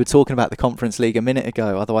job we were talking about the Conference League a minute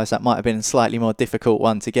ago. Otherwise, that might have been a slightly more difficult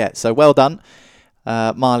one to get. So well done.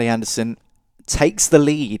 Marley Anderson takes the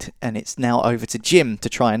lead, and it's now over to Jim to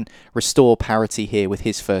try and restore parity here with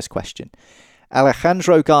his first question.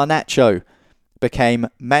 Alejandro Garnacho became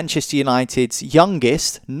Manchester United's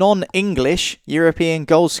youngest non-English European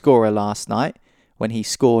goalscorer last night when he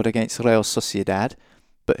scored against Real Sociedad.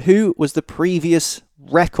 But who was the previous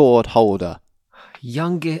record holder?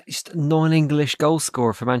 Youngest non-English goal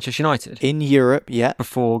scorer for Manchester United? In Europe, yeah.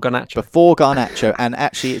 Before Garnacho. Before Garnacho, and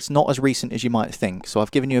actually it's not as recent as you might think. So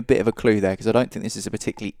I've given you a bit of a clue there because I don't think this is a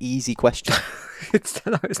particularly easy question.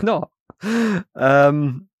 No, it's not. I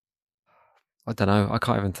don't know. I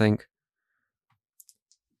can't even think.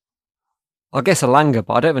 I guess Elanga,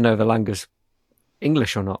 but I don't even know if Elanga's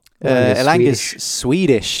English or not. Elanga's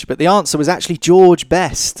Swedish, but the answer was actually George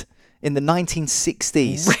Best in the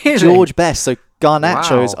 1960s. Really? George Best. So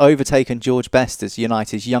Garnacho Wow. has overtaken George Best as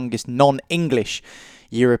United's youngest non-English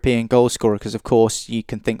European goalscorer because, of course, you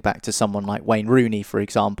can think back to someone like Wayne Rooney, for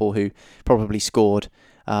example, who probably scored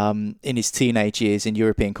in his teenage years in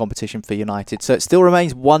European competition for United. So it still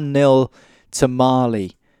remains 1-0 to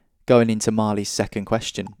Marley going into Marley's second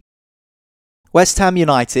question. West Ham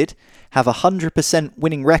United have a 100%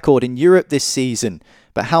 winning record in Europe this season,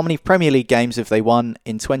 but how many Premier League games have they won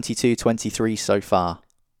in 22-23 so far?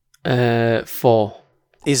 4.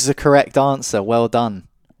 Is the correct answer. Well done.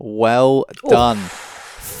 Well done.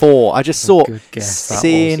 4. I just thought, Good guess, that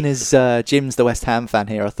seeing as Jim's the West Ham fan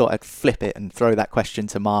here, I thought I'd flip it and throw that question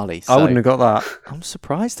to Marley. So I wouldn't have got that. I'm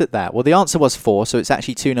surprised at that. Well, the answer was 4, so it's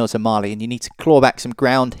actually 2-0 to Marley, and you need to claw back some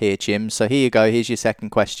ground here, Jim. So here you go. Here's your second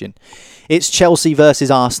question. It's Chelsea versus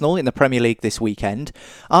Arsenal in the Premier League this weekend.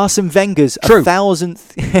 Arsene Wenger's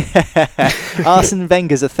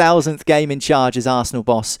 1,000th game in charge as Arsenal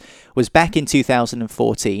boss was back in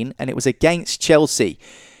 2014, and it was against Chelsea.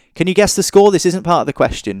 Can you guess the score? This isn't part of the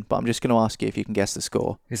question, but I'm just going to ask you if you can guess the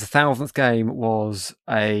score. His 1,000th game was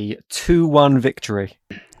a 2-1 victory.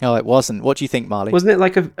 No, it wasn't. What do you think, Marley? Wasn't it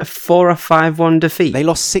like a 4 or 5-1 defeat? They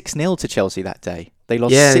lost 6-0 to Chelsea that day. They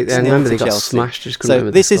lost 6-0 I to remember they Chelsea. got smashed.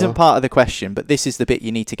 So this isn't part of the question, but this is the bit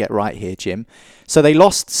you need to get right here, Jim. So they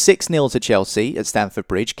lost 6-0 to Chelsea at Stamford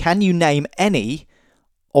Bridge. Can you name any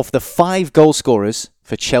of the 5 goal scorers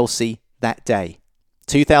for Chelsea that day?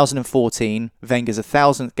 2014, Wenger's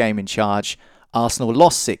 1,000th game in charge. Arsenal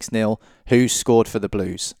lost 6-0. Who scored for the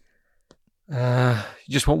Blues? You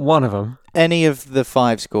just want one of them? Any of the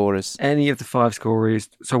 5 scorers. Any of the 5 scorers.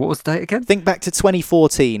 So what was the date again? Think back to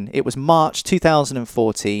 2014. It was March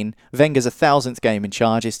 2014. Wenger's 1,000th game in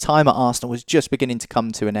charge. His time at Arsenal was just beginning to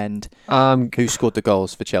come to an end. Who scored the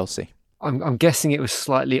goals for Chelsea? I'm guessing it was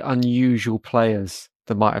slightly unusual players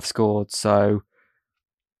that might have scored. So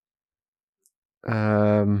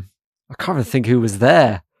I can't even think who was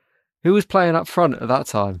there. Who was playing up front at that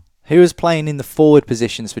time? Who was playing in the forward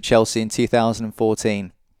positions for Chelsea in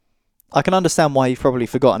 2014? I can understand why you've probably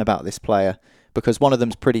forgotten about this player, because one of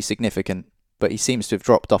them's pretty significant, but he seems to have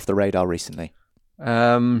dropped off the radar recently.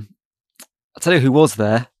 I'll tell you who was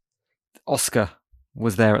there. Oscar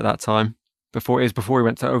was there at that time. Before he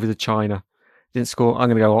went over to China. Didn't score. I'm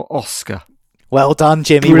going to go Oscar. Well done,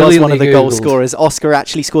 Jim. He was one of the goal scorers. Oscar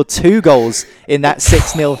actually scored 2 goals in that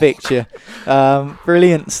 6-0 victory.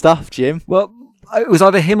 Brilliant stuff, Jim. Well, it was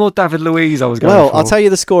either him or David Luiz I was going for. Well, I'll tell you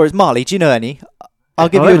the scorers. Marley, do you know any? I'll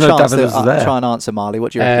give you a chance to try and answer, Marley.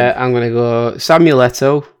 What do you reckon? I'm going to go Samuel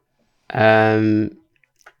Eto'o,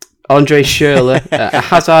 Andre Schürrle, a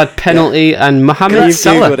Hazard penalty, and Mohamed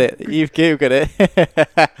Salah. You've Googled it.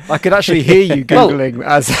 I could actually hear you Googling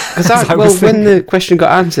when the question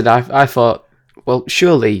got answered, I thought, well,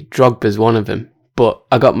 surely Drogba's one of them. But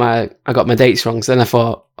I got my dates wrong. So then I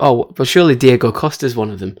thought, well, surely Diego Costa's one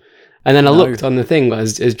of them. And then I looked on the thing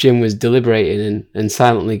as Jim was deliberating and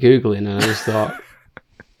silently Googling, and I just thought,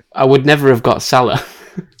 I would never have got Salah.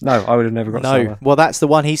 No, I would have never got Salah. Well, that's the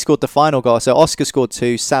one. He scored the final goal. So Oscar scored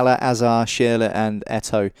 2, Salah, Hazard, Schürrle and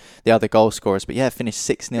Eto'o, the other goal scorers. But yeah, finished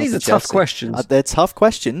 6-0 These to are Chelsea. tough questions. They're tough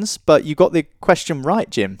questions, but you got the question right,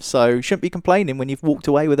 Jim. So you shouldn't be complaining when you've walked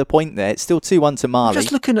away with a point there. It's still 2-1 to Marley.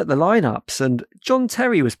 Just looking at the lineups, and John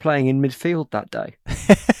Terry was playing in midfield that day.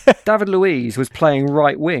 David Luiz was playing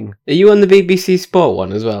right wing. Are you on the BBC Sport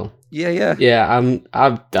one as well? Yeah. Yeah,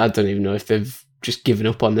 I don't even know if they've just given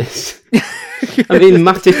up on this. I mean,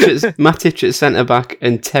 Matic at centre back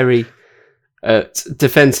and Terry at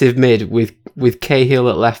defensive mid with Cahill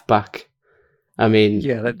at left back. I mean,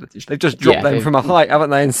 yeah, they've just dropped them from a height, haven't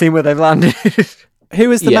they, and seen where they've landed. Who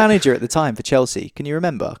was the manager at the time for Chelsea? Can you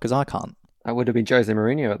remember? Because I can't. That would have been Jose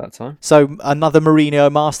Mourinho at that time. So another Mourinho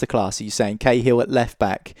masterclass, are you saying? Cahill at left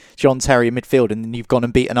back, John Terry in midfield, and then you've gone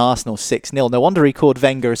and beaten Arsenal 6-0. No wonder he called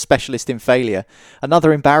Wenger a specialist in failure.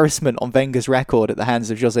 Another embarrassment on Wenger's record at the hands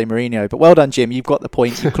of Jose Mourinho. But well done, Jim. You've got the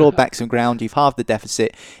point. You've clawed back some ground. You've halved the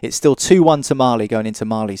deficit. It's still 2-1 to Marley going into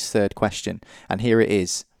Marley's third question. And here it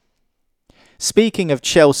is. Speaking of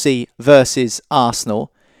Chelsea versus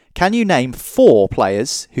Arsenal, can you name 4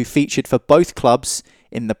 players who featured for both clubs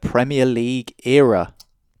in the Premier League era?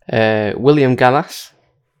 William Gallas,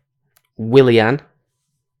 Willian,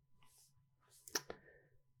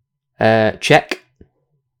 Cech,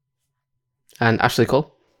 and Ashley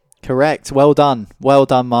Cole. Correct. Well done. Well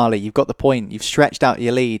done, Marley. You've got the point. You've stretched out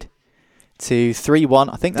your lead to 3-1.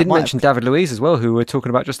 I think that didn't mention David Luiz as well, who we were talking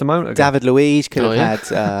about just a moment ago. David Luiz could have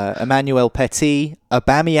had Emmanuel Petit,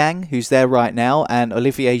 Aubameyang, who's there right now, and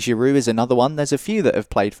Olivier Giroud is another one. There's a few that have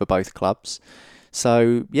played for both clubs.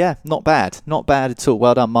 So, yeah, not bad. Not bad at all.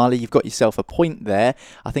 Well done, Marley. You've got yourself a point there.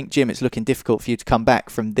 I think, Jim, it's looking difficult for you to come back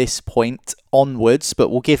from this point onwards, but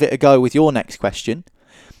we'll give it a go with your next question.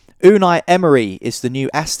 Unai Emery is the new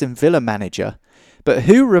Aston Villa manager, but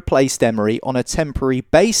who replaced Emery on a temporary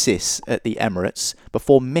basis at the Emirates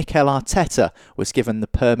before Mikel Arteta was given the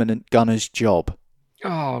permanent Gunners job?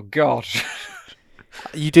 Oh, God.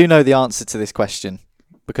 You do know the answer to this question,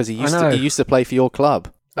 because he used to play for your club.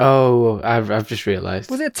 Oh, I've just realised.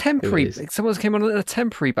 Was it a temporary? Someone came on a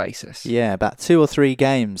temporary basis. Yeah, about 2 or 3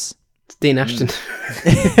 games. It's Dean Ashton.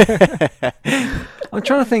 I'm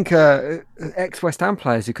trying to think ex-West Ham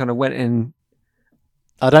players who kind of went in.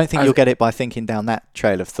 I don't think you'll get it by thinking down that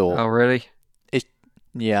trail of thought. Oh, really?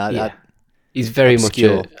 Yeah. He's very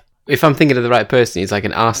obscure. much if I'm thinking of the right person, he's like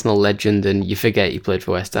an Arsenal legend and you forget he played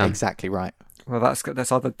for West Ham. Exactly right. Well,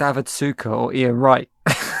 that's either David Suka or Ian Wright.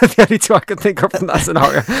 The only two I can think of from that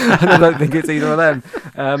scenario. And I don't think it's either of them.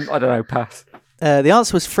 I don't know, pass. The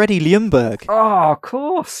answer was Freddie Ljungberg. Oh, of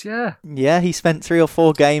course, yeah. Yeah, he spent 3 or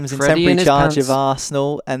 4 games in temporary charge of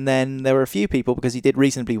Arsenal, and then there were a few people, because he did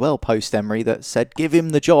reasonably well post-Emery, that said, give him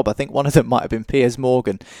the job. I think one of them might have been Piers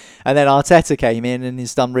Morgan. And then Arteta came in and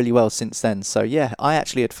has done really well since then. So yeah, I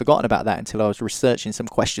actually had forgotten about that until I was researching some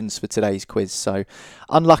questions for today's quiz. So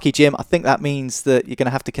unlucky, Jim. I think that means that you're going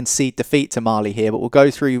to have to concede defeat to Marley here, but we'll go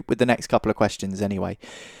through with the next couple of questions anyway.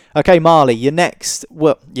 Okay, Marley, your next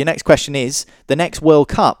question is, the next World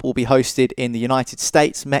Cup will be hosted in the United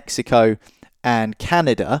States, Mexico and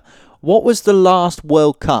Canada. What was the last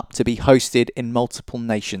World Cup to be hosted in multiple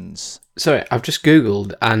nations? Sorry, I've just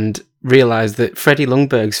Googled and realised that Freddie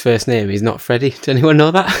Ljungberg's first name is not Freddie. Does anyone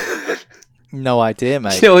know that? No idea,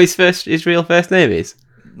 mate. Do you know what his real first name is?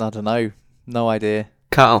 I don't know. No idea.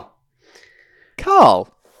 Carl, yeah.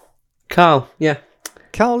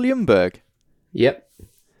 Carl Ljungberg. Yep.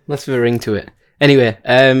 Let's have a ring to it. Anyway,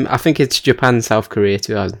 I think it's Japan, South Korea,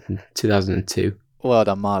 2002. Well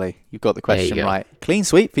done, Marley. You've got the question right. Clean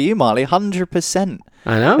sweep for you, Marley. 100%.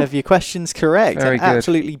 I know. Of your questions correct. Very An good.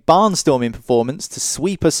 Absolutely barnstorming performance to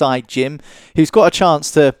sweep aside Jim, who's got a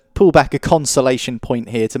chance to pull back a consolation point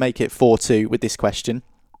here to make it 4-2 with this question.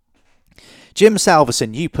 Jim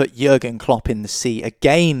Salverson, you put Jurgen Klopp in the sea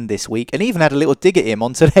again this week and even had a little dig at him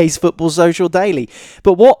on today's Football Social Daily.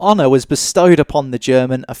 But what honour was bestowed upon the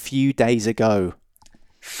German a few days ago?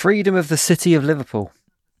 Freedom of the city of Liverpool.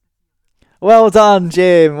 Well done,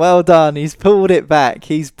 Jim. Well done. He's pulled it back.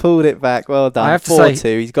 Well done. I have to 4-2.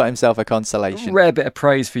 say, He's got himself a consolation. Rare bit of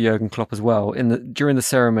praise for Jurgen Klopp as well. During the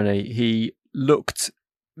ceremony, he looked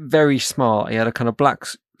very smart. He had a kind of black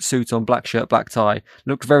suit on, black shirt, black tie.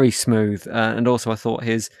 Looked very smooth, and also I thought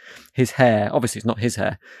his hair. Obviously, it's not his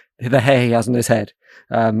hair. The hair he has on his head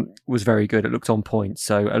was very good. It looked on point.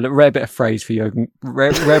 So a rare bit of praise for Jurgen.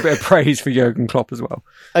 Rare bit of praise for Jurgen Klopp as well.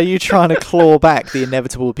 Are you trying to claw back the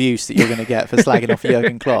inevitable abuse that you're going to get for slagging off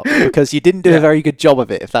Jurgen Klopp? Because you didn't do a very good job of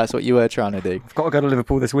it, if that's what you were trying to do. I've got to go to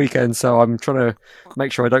Liverpool this weekend, so I'm trying to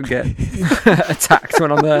make sure I don't get attacked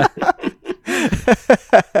when I'm there.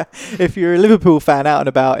 If you're a Liverpool fan out and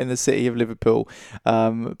about in the city of Liverpool,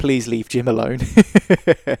 please leave Jim alone.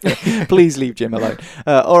 Please leave Jim alone.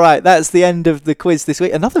 All right, that's the end of the quiz this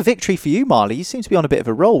week. Another victory for you, Marley. You seem to be on a bit of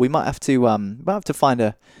a roll. We might have to find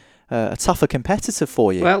a tougher competitor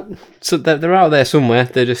for you. Well, so they're out there somewhere.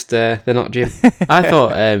 They're just they're not Jim. I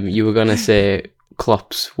thought you were going to say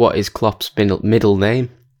Klopp's. What is Klopp's middle name?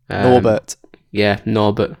 Norbert. Yeah,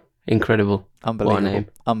 Norbert. Incredible.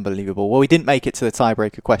 Unbelievable. Well, we didn't make it to the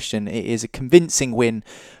tiebreaker question. It is a convincing win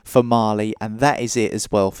for Marley, and that is it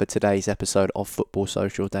as well for today's episode of Football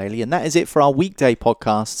Social Daily. And that is it for our weekday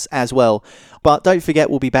podcasts as well. But don't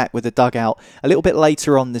forget, we'll be back with the Dugout a little bit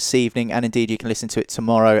later on this evening, and indeed you can listen to it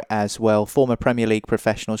tomorrow as well. Former Premier League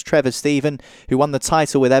professionals Trevor Stephen, who won the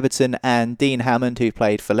title with Everton, and Dean Hammond, who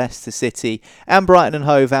played for Leicester City, and Brighton and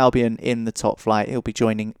Hove Albion in the top flight. He'll be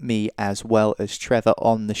joining me as well as Trevor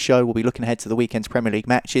on the show. We'll be looking ahead to the weekend's Premier League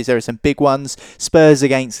matches. There are some big ones. Spurs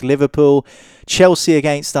against Liverpool, Chelsea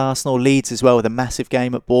against Arsenal, Leeds as well with a massive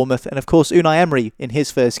game at Bournemouth, and of course Unai Emery in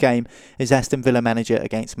his first game as Aston Villa manager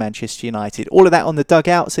against Manchester United. All of that on the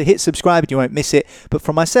Dugout, so hit subscribe and you won't miss it. But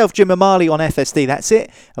from myself, Jim and Marley on FSD, that's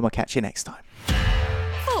it, and we'll catch you next time.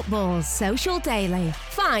 Football Social Daily.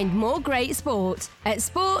 Find more great sport at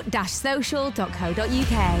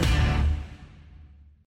sport-social.co.uk.